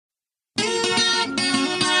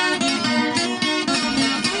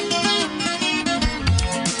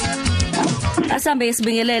asambe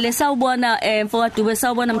isibingelele sawubona mfowethu Dube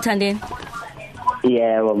sawubona Mthandeni.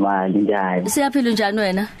 Yebo manje njani? Siyaphila njani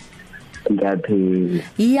wena? Ngiyaphila.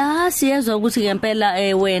 Ya siyezwa ukuthi ngempela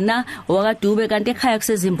wena wakaDube kanti ekhaya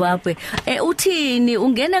kuseZimbabwe. Uthini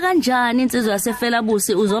ungena kanjani insizwa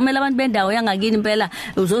yaseFelabusi uzomela abantu bendawo yangakini impela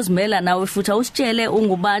uzozimela nawe futhi usitshele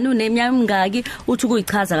ungubani uneminyaka emingaki uthi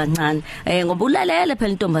kuyichaza kancane. Ngoba ulalele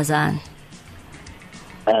phela intombazana.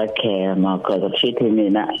 Okay, makaza kushithi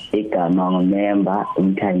mina igama ngomember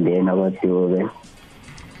uMthandeni okwathiwe.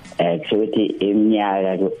 Kushuthi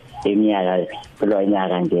iminyaka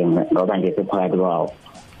kulonyaka nje ngoba nje sephakathi kwawo.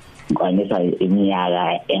 Ngiqanisa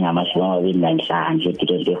iminyaka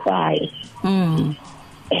engama-25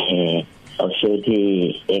 25.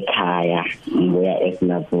 Kushuthi ekhaya ngibuya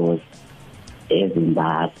eFelabusi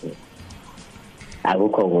eZimbabwe.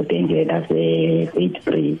 Akukho kude nje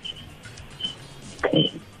lase-Bridge.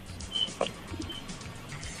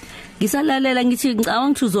 Ngisalalela ngithi ngicabanga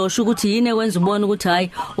ukuthi uzosho ukuthi yini ekwenza ubone ukuthi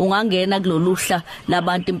hayi ungangena kuloluhla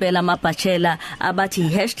labantu impela amabhachela abathi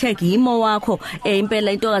 #yimo wakho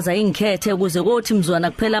impela intokazi ayingikhethe ukuze kothi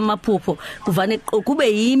mzwana kuphela amaphupho kuvane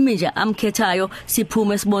kube yimi nje amkhethayo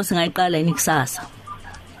siphume sibone singayiqala yini kusasa.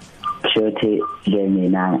 Shothi ke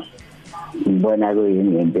mina ngibona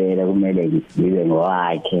kuyini impela kumele ngibe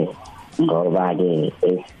ngowakhe ngoba ke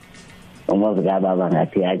umuzi kababa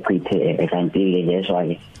ngathi achithe kanti ke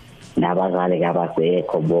shwake nabazali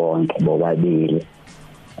kabasekho bonke bobabili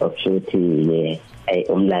okushuthi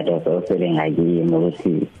umlando sosele ngakimi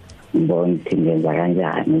ukuthi ngibone ukuthi ngenza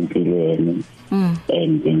kanjani empilweni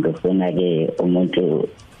ngifuna ke umuntu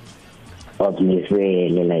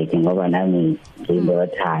ozimisele like ngoba nami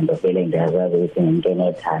nginothando vele ngiyazazi ukuthi ngimuntu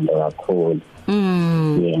onothando kakhulu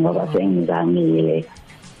ngoba sengizamile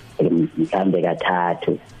mhlambe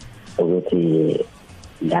kathathu ukuthi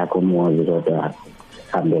ngakho umuzi kodwa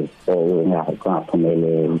hambe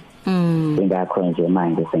ngaphumeleli ingakho nje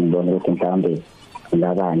manje sengibona ukuthi mhlambe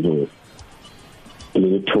ngaba nje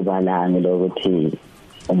lithuba lami lokuthi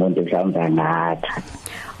umuntu mhlawumbe angatha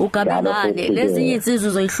ugabengane lezinye insizwe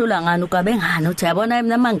uzoyihlula ngani ugabengane uthi yabona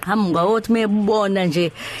mina mangiqhamuka othi mebona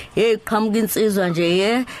nje qhamuka insizwa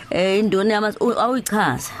nje indoni yama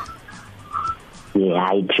awuyichaza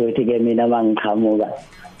hayi futhi ke mina mangiqhamuka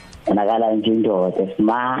nakala nje indoda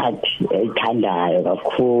smart ethandayo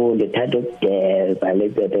kakhulu ethanda ukugeza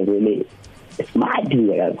lethe kwele smart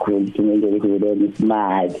kakhulu kumele ukuthi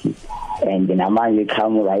smart and namanje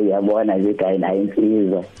iqhamuka iyabona ukuthi ayinayo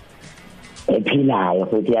insizwa ephilayo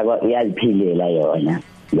futhi uyaziphilela yona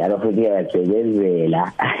njalo futhi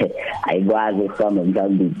uyasebenzela ayikwazi ukuhamba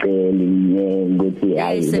mhlawumbe iceli ukuthi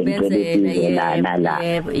ayisebenzela la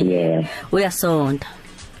uyasonda.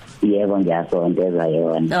 Yebo ngiyasondeza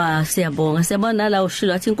yona. Siyabona la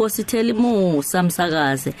ushilo athi inkosi ithela imusa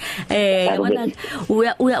msakaze. Yabona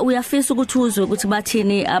uyafisa ukuthi uzwe ukuthi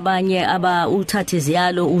bathini abanye uthatha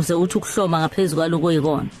iziyalo uze uthi ukuhloma ngaphezulu kwaloko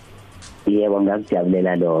oyikona. Yebo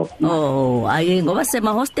ngakujabulela lokho. Ayi ngoba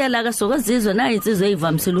sema hostel aka sokezizwe nayo insizwe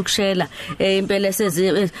ezivamisile ukushela impela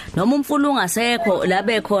noma umfulu ungasekho la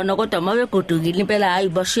bekhona kodwa mabegodukile impela hayi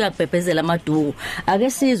bashiya kubhebhezela amaduku. Ake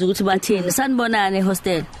sizwe ukuthi bathini sanibonane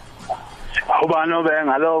hostel. Ubani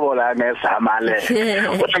obengalobola ngesamale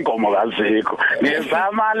usenkomo kazikho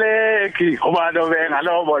ngesamaleki ubani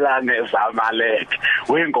obengalobola ngesamaleki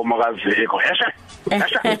uyinkomo kazikho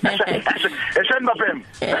Eshen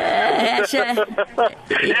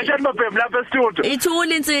bapem lapha estudio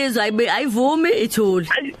ithuli insizwa ayivumi ithuli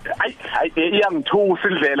iyangithusa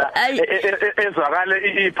indlela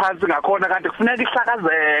ezwakale iphansi ngakhona kanti kufuneka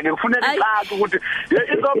ihlakazeke kufuneka iqhaqa ukuthi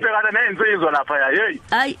izobhekana nezinsizwa lapha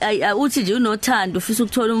hey uthi nje unothando ufisa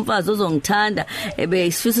ukuthola umfazi ozongithanda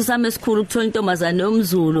isifiso sami esikhulu ukuthola intombazane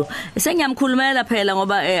yomZulu sengiyamkhulumela phela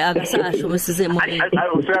ngoba akasasho mesisemoyeni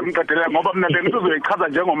usiyamqedelela ngoba mina bengizoyichaza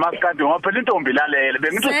njengomaskandi ngoba phela intombi Lalela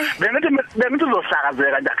bengithi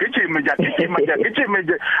uzohlakazeka nje agijime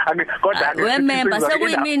nje kodwa wemember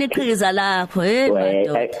sekuyimini iqhiza lakho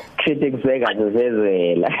madoda criticiseka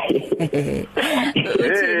zezwela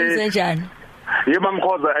uthi usenjani yebo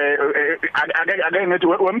mkhoza ake ngithi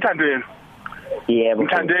uMthandeni yebo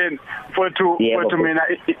Mthandeni mfowethu mina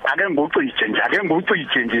ake ngucije nje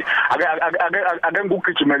ake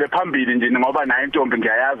ngugijimele phambili nje ngoba nayo intombi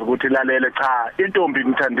ngiyayazi ukuthi Lalela cha intombi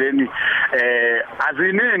Mthandeni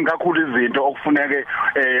aziningi kakhulu izinto okufuneke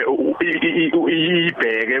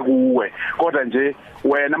ibheke kuwe kodwa nje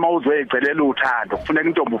wena mawuzoyicelela uthando kufuneka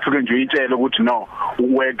intombi ufike nje uyitshele ukuthi no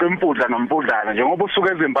weqa impudla nompudlana njengoba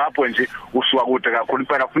usuka eZimbabwe nje usuka kude kakhulu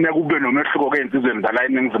phela kufuneka ube nomehluko kenzizweni zala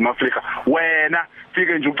eNingizimu Afrika wena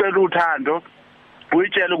fike nje ucela uthando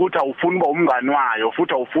uyitshela ukuthi awufuni uba umngani wayo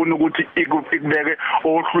futhi awufuni ukuthi ikubeke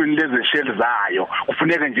ohlwini lezesheli zayo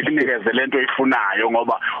kufuneka nje linikeze lento oyifunayo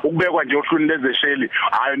ngoba ukubekwa nje ohlwini lezesheli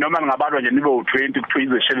hayi noma ngabalwa nje nibe u20 kuthiwa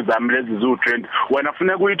izesheli zami lezi zu20 wena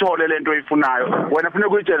funeka uyithole lento oyifunayo wena funeka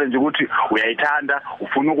uyitshele nje ukuthi uyayithanda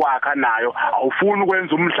ufuna ukwakha nayo awufuni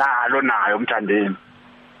ukwenza umdlalo nayo uMthandeni.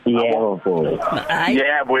 Yebo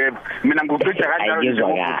yebo mina ngikucitha kanjalo nje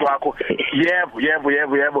ngomuntu wakho yebo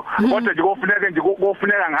kodwa nje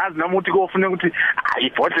kofuneka ngazi noma uthi kofuneka ukuthi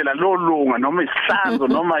ayibhodlela lo lunga noma isihlanzo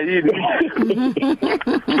noma yini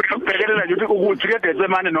ubhekelela nje ukuthi ke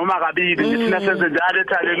Getsemane noma kabili nje thina senze njalo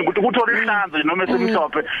ethaleni ukuthi kuthole ihlanzo noma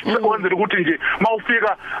esemhlophe sekwenzela ukuthi nje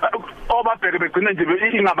mawufika obabheke begcine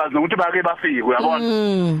nje ingabazi ukuthi bake bafike uyabona.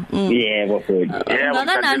 Yebo futhi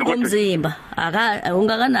ungakanani ngomzimba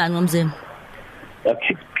ungakanani ngomzimba?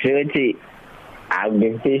 Okay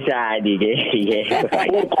Angifishani ke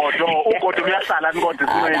ugodo kuyahlala kodwa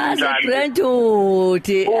simeni njalo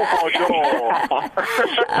Grandtuti ugodo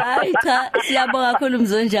hayi cha siyabonga kakhulu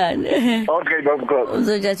Mzonjane. Okay baba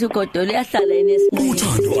Mzonjane ugodo liyahlala enesinqi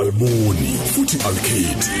uthando aliboni futhi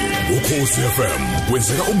alikhethi ukhosi FM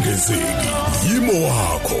kwenzeka ungezeki yimo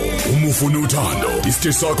wakho uma ufuna uthando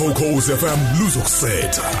isiteshi sakho ukhosi FM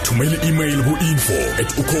luzokusetha thumela i-email ku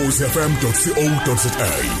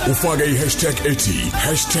info@ukhosifm.co.za ufake i-hashtag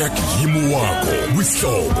 #yimo wakho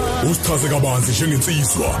wisihlobo usichaze kabanzi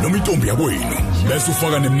njengensizwa noma intombi yakwenu bese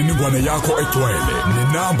ufaka nemininingwane yakho egcwele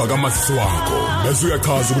nenamba kamazisi wakho bese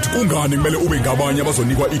uyachaza ukuthi kungani kumele ube ngabanye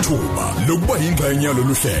abazonikwa ithuba lokuba yingxenye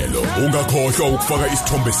yalolu hlelo ungakhohlwa ukufaka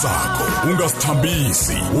isithombe sakho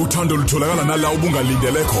ungasithambisi uthando lutholakala nala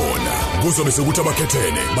ubungalindele khona kuzobe sekuthi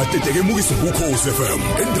abakhethene bateteke emukise ukhosi FM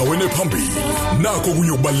endaweni ephambili nakho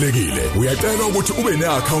kunye kubalekile uyacela ukuthi ube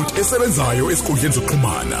ne-account esebenzayo esikhundleni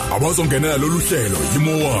zokuxhumana abazongenela lolu hlelo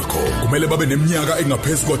yimo wakho kumele babe neminyaka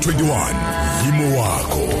engaphezu kwa21 yimo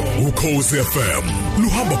wakho ukhosi FM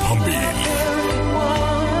luhamba phambili.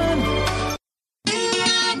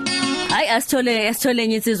 Asithole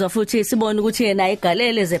insizwa futhi sibone ukuthi yena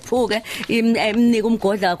igalele zephuke imnika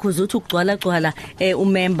umgodla akhuza ukuthi ukugcwala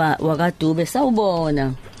umember wakadube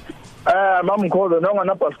sawubona. Mamkhozo nonga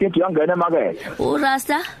na basket yangena emakethe.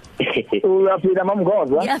 Urasta? Uyaphila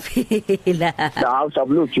mamkhozo? Uyaphila.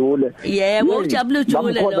 Ujabule ujule. Yebo ujabule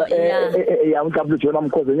ujule lo. Yeah ujabule ujule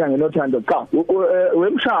mamkhozo nyanga nothando cha.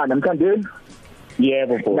 Wemshana Mthandeni?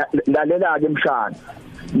 Yebo lalela ke emshana.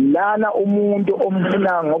 Lana umuntu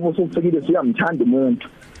omfuna ngoba usufikile siyamthanda umuntu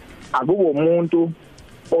akubo umuntu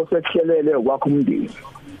osekuhlelele kwakho umndeni.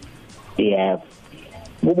 Yebo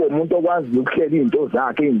kube umuntu okwazi ukuhlela izinto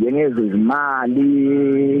zakhe njengezimali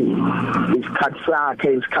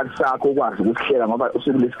isikhathi sakho ukwazi ukuhlela ngoba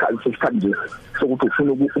usukulesikhathi nje sokuthi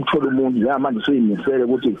ufuna ukuthola umuntu njengamanje usuyimisele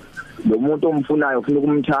ukuthi lo muntu omfunayo ufuna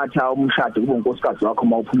ukumthatha umshado kube unkosikazi wakho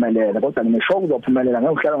mawuphumelela kodwa ngisho uzophumelela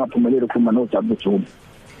ngeke uhlala ngaphumeleli ukukhuluma noJabulujulu.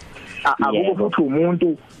 Akube futhi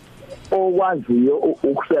umuntu okwaziyo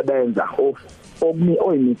ukusebenza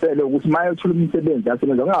oyimisele ukuthi mayethola umsebenzi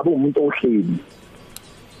asebenza ngabe umuntu ohleli.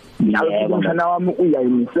 Yebo umshana wami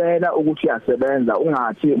uyayimisela ukuthi uyasebenza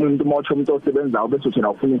ungathi umuntu mawutho umuntu osebenzayo bese uthina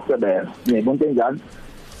ufuna ukusebenza. Yebo into enjalo.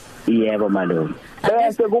 Yebo malume.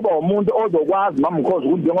 Bese kuba umuntu ozokwazi mamkhozi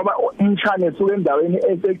ukuthi njengoba umshana esuke endaweni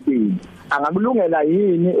esekudini angakulungela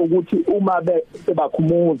yini ukuthi uma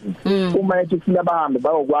sebakhumuzi uma ethi sina bahambe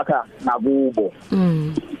bayokwakha nakubo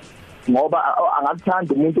ngoba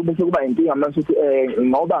angakuthanda umuntu bese kuba inkinga mase ukuthi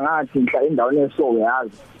ngoba ngathi ngihla endaweni eso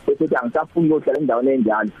yazi bese angisafuni ukuhlala endaweni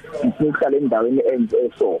enjalo ngifuna ukuhlala endaweni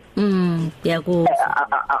eso yakho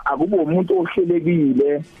akube umuntu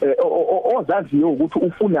ohlelekile ozaziyo ukuthi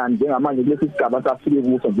ufunani njengamanje kulesi sigaba safike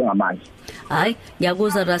kuso njengamanje. Hayi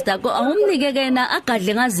ngiyakuzwa Rasta awumnike kena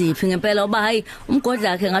agadle ngaziphi ngempela oba hayi umgodla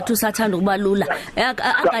wakhe ngathi usathanda ukubalula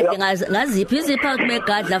agadle ngaziphi izipha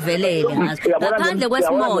kubegadla velele ngazi ngaphandle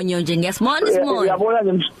kwesimonyo nje ngiyasimona isimonyo. Uyabona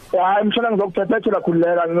nje hayi mshana ngizokuphephethela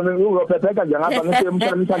khululeka ngizophephethela nje ngapha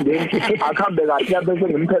Mthandeni akhambe kahle bese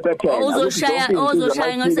ngimphethethela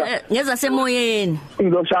uzoshaya ngeza semoyeni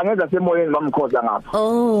ngizoshaya ngeza semoyeni mamkhoza ngapha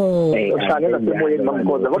ushaya ngeza semoyeni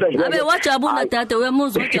mamkhoza kodwa nje abe wajabula dade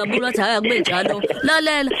uyamuzwa wajabula wathi hayi akube njalo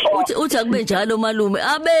lalela uthi akube njalo malume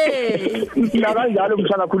abe la kanjalo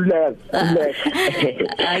mshana khululeka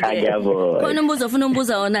ayabo khona umbuzo ufuna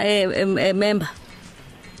umbuza wona member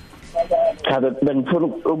cha bengifuna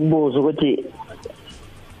ukubuza ukuthi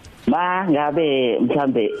ngabe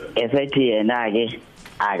mhlambe esethi yena ke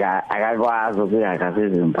akakwazi ukuya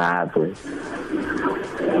kaseZimbabwe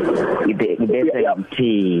ibese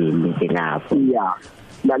ngithini lapho yeah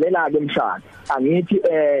lalela ke mshana angithi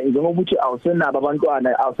njengoba uthi awusenaba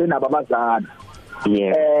abantwana awusenaba abazali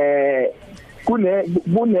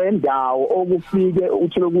kunendawo okufike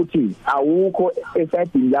uthole ukuthi awukho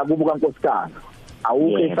esayidini la kubo kaNkosikazi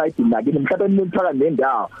awukho esayidini la kini mhlawumbe nimphaka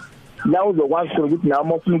nendawo la uzokwazi ukuthi nawe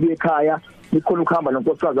mawufuna ukuya ekhaya nikhona ukuhamba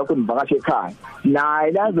nonkosikazi wakho nivakashe ekhaya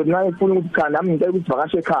naye lazo nxa efuna ukuthi cha nami ngicela ukuthi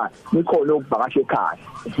ivakashe ekhaya nikhona ukuvakasha ekhaya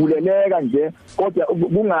vuleleka nje kodwa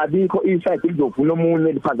kungabikho isayidi lizovuna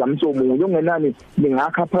omunye liphazamisa omunye ongenani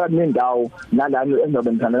lingakha phakathi nendawo nalana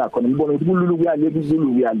enzobe nithandela khona nibone ukuthi kululu kuya le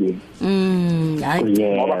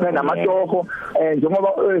hayi ngoba phela namatoho njengoba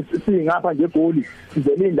singapha nje eGoli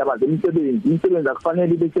sizele indaba imisebenzi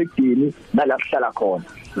akufanele ibe segcini nala sihlala khona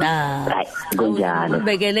hayi kunjalo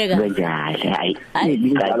bekeleka kunjalo hayi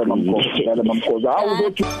ngicela mamkhoza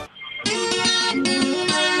awuzothi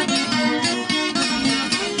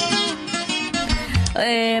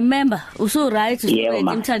member usu right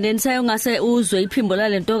uMthandeni sayongase uzwe iphimbo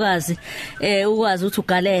lalentokazi ukwazi ukuthi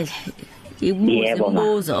ugalele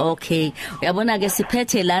ibuzo okay uyabona ke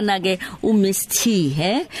siphethe lana ke uMiss T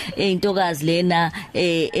intokazi lena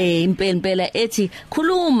impela ethi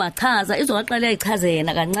khuluma chaza izowaqala ichaze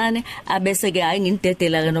yena kancane abese ke hayi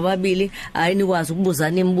nginidedela ke nobabili hayi nikwazi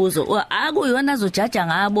ukubuzana imibuzo akuyona azojaja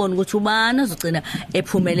ngabona ukuthi ubani azogcina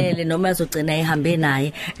ephumelele noma azogcina ehambe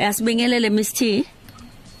naye asibingelele Miss T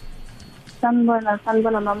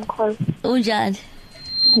sanibona mamkhosi unjani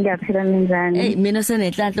ngiyaphila njani mina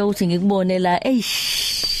senenhlanhla ukuthi ngikubone la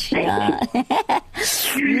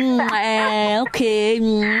okay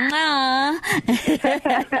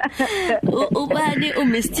ubani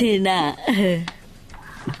uMiss Tina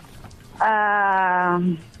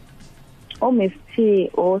uMiss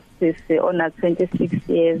T osisi ona 26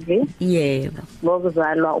 years yebo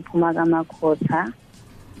ngokuzalwa uphuma kaMakhotha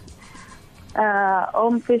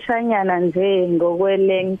omfishanyana nje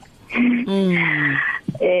ngokwelength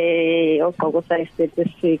ogqoko size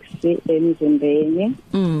 36 emzimbeni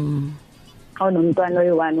onomntwana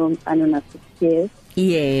oyi1 womfana na 6 years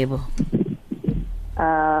yebo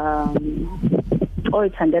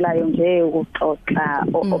oyithandelayo nje ukuxoxa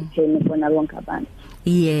opheni bona bonke abantu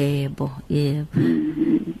yebo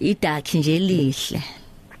idakhi nje lihle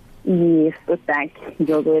yes udakhi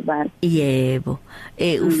njokwebani yebo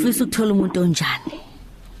ufisa ukuthola umuntu onjani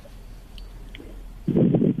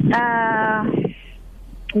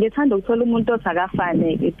ngithanda ukuthola umuntu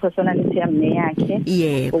osakafane ipersonality yami neyakhe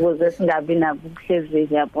yebo ukuze singabi nakuhlezi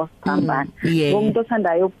yabo siphambana umuntu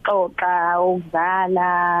othandayo ukuxoxa ukudlala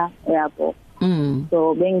yabo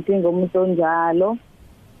so bengidinga umuntu onjalo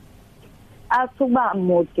asuba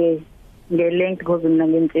mude ngelength because mina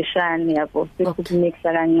ngimfishane yabo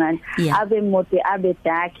sikumixa kancane abe mude abe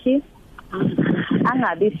dark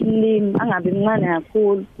angabi slim angabi mncane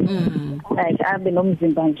kakhulu like abe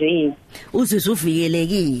nomzimba nje uzizwe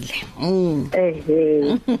uvikelekile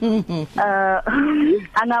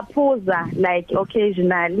angaphuza like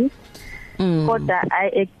occasionally kodwa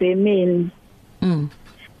ekubhemeni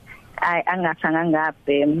angathanga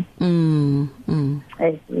ngabhem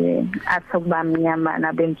athokuba mnyama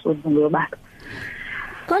nabemsudu ngoba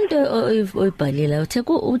konke oyibhalela uthe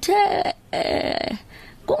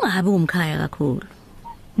kungabe umkhaya kakhulu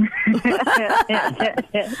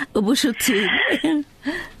ubusho ukuthini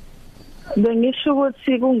bengisho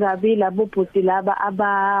ukuthi kungabi labo bhuti laba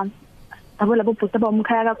labo bhuti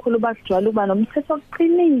abamkhaya kakhulu bakujwayela ukuba nomthetho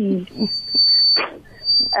oqinile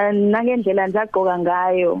nangendlela njagqoka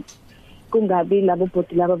ngayo kungabi labo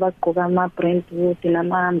bhuti laba bagqoka ama Brentwood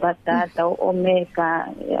namambadada Omega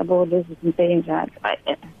yabo lezi zinto enjalo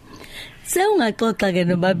Sewungaxoxa ke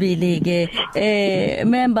nobabili ke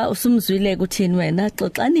member usumzwile kuthini wena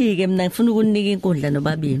xoxani ke mina ngifuna ukunika inkundla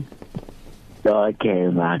nobabili Okay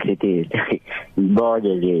marketing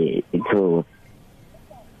ngibone nje ithu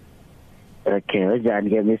Okay ujani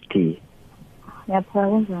ke Miss T Yaphela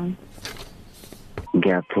kunjani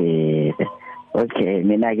Ngiyaphela Okay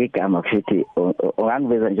mina ke igama futhi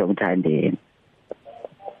ungangiveza nje uMthandeni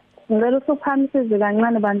Ngicela usuphamisize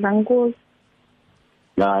kancane bandla nkuzi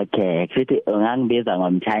Okay futhi ungangibiza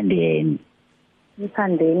ngoMthandeni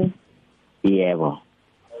uMthandeni Yebo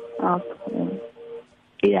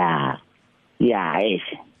Okay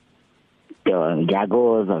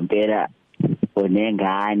ngiyakuzwa impela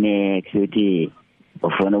unengane futhi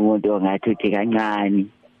ufuna umuntu ongathi uthi kancane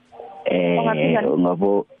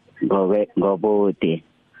ngobude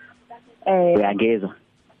uyangizwa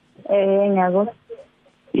ngiyakuzwa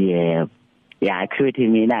yebo futhi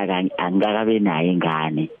mina angikabe nayo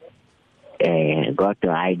ingane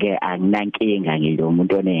kodwa ayike anginankinga ngilo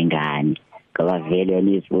umuntu onengane ngoba vele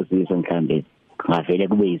nisibosiso mhlambe ngavele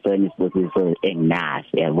kube yisona isibosiso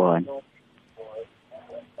enginaso yabona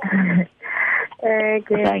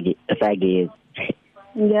okay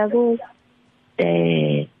Ngiyakuzwa.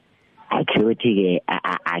 Akuthi ke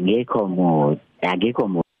angekho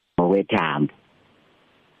ngokwethambo.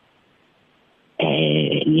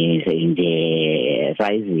 Nje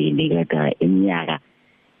sizini kodwa iminyaka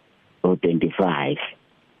o25.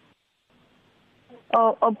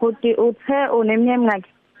 Bhuti uthe uneminyaka ngaki?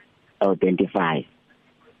 25.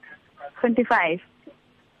 25.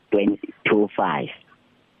 25.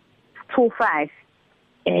 25.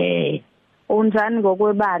 Unjani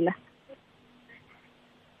ngokwebala?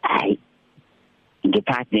 Hayi.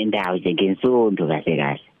 Ngiphathi nendawo nje ngensondo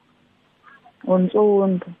kahle.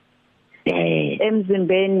 Unsondo.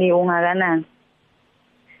 Emzimbeni ungakanani?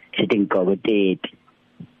 Sithi ngigqoka 30.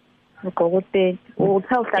 Ngigqoka 30.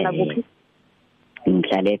 Uthe uhlala kuphi?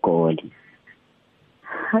 Ngihlala eGoli.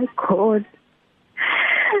 Hayi God.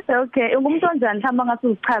 Okay, ungumuntu onjani mhlawumbe ngase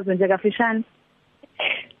uzichaze nje kafishane?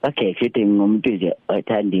 Okay, futhi ngumuntu nje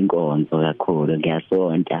othanda inkonzo kakhulu,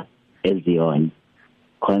 ngiyasonta eziyona.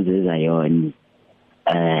 Khonza yona.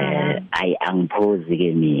 Angiphuzi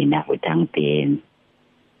ke mina futhi angibheni.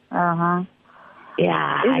 Aha.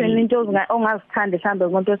 Yeah. Izinto ongazithanda mhlawumbe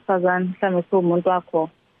umuntu wesifazane mhlawumbe umuntu wakho.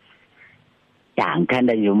 Yeah,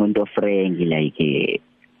 ngithanda nje umuntu ofriendly like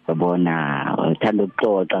yabona uthanda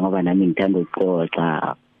ukuxoxa ngoba nami ngithanda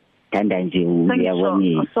ukuxoxa. Thanda nje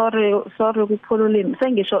uyabona. Sorry ukuphula ulimi.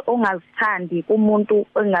 Sengisho ongazithandi kumuntu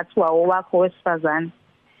engathiwa owakho wesifazane.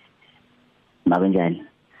 Mabenjani?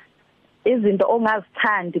 Izinto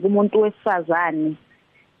ongazithandi kumuntu wesifazane.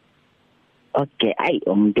 Okay,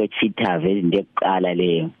 umuntu ocheater vele into yokuqala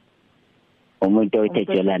leyo. Umuntu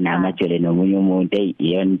othejola namajole nomunye umuntu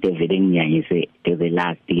iyona into vele nginyanyise to the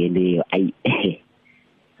last ke leyo.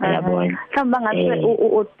 Yabona. Mhlawumbe ngathi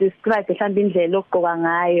u-describe mhlawumbe indlela ogqoka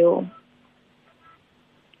ngayo.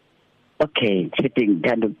 Okay, sithi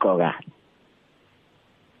ngithanda ukugqoka.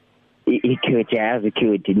 I-cute yazi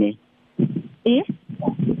cute ne.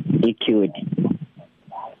 I-cute.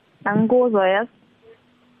 Angikuzwa yazi.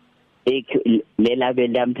 Lela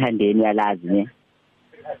uMthandeni yalazi ne.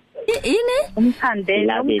 Yini?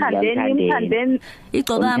 uMthandeni.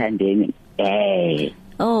 Igqoka uMthandeni.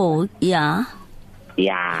 Oh, yeah.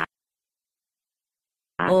 Yeah.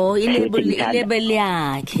 Oh, ilabel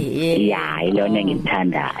yakhe. Yeah, ilona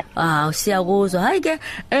ngithandayo. Siyakuzwa. Hayi ke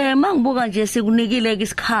mangibuka nje sikunikile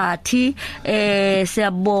isikhathi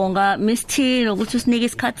siyabonga Miss T ukuthi usinike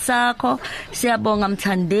isikhathi sakho. Siyabonga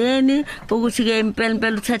Mthandeni ukuthi ke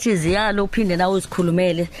impela uthathe iziyalo uphinde nawe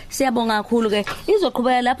uzikhulumele. Siyabonga kakhulu ke.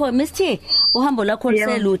 Izoqhubeka lapho Miss T uhambo lakho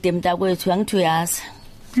liselude mntakwethu yangithi uyazi.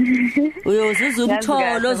 Uyozuza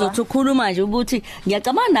umtholo ozothi ukhuluma nje ukuthi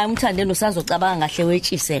ngiyacabanga naye uMthandeni usazocabanga kahle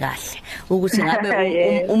wetshise kahle ukuthi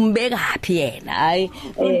ngabe umbekaphi yena. Hayi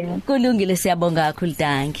kulungile siyabonga kakhulu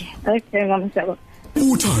danke. Okay ngamsaba.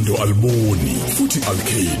 Uthando aliboni futhi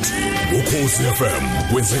alikhethi. Ukhosi FM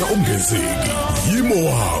wenzeka ungenzeki. Yimo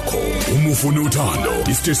wakho uma ufuna uthando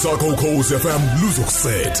isiteshi sakho ukhosi FM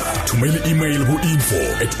luzokusetha. Thumela i-email ku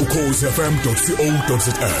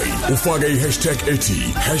info@ukhosifm.co.za ufake i-hashtag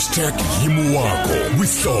ethi #yimo wakho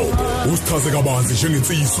wisihlobo usichaze kabanzi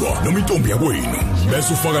njengensizwa noma intombi yakwenu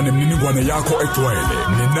bese ufaka nemininingwane yakho egcwele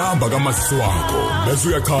nenamba kamazisi wakho bese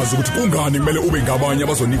uyachaza ukuthi kungani kumele ube ngabanye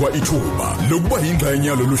abazonikwa ithuba lokuba ingxenye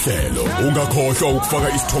yalolu hlelo. Ungakhohlwa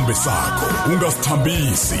ukufaka isithombe sakho,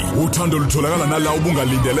 ungasithambisi. Uthando lutholakala nala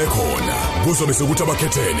ubungalindele khona. Kuzobe sekuthi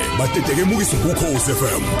abakhethene bateteke emukise ukhosi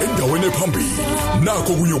FM endaweni ephambili.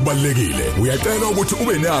 Nakho kunyokubalekile uyacela ukuthi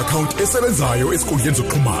ube ne-account esebenzayo esikhundleni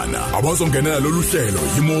zokuxhumana. Abazongenela lolu hlelo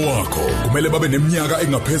yimo wakho kumele babe neminyaka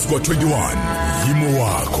engaphezulu kwa 21. Yimo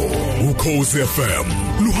wakho ukhosi FM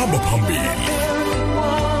luhamba phambili.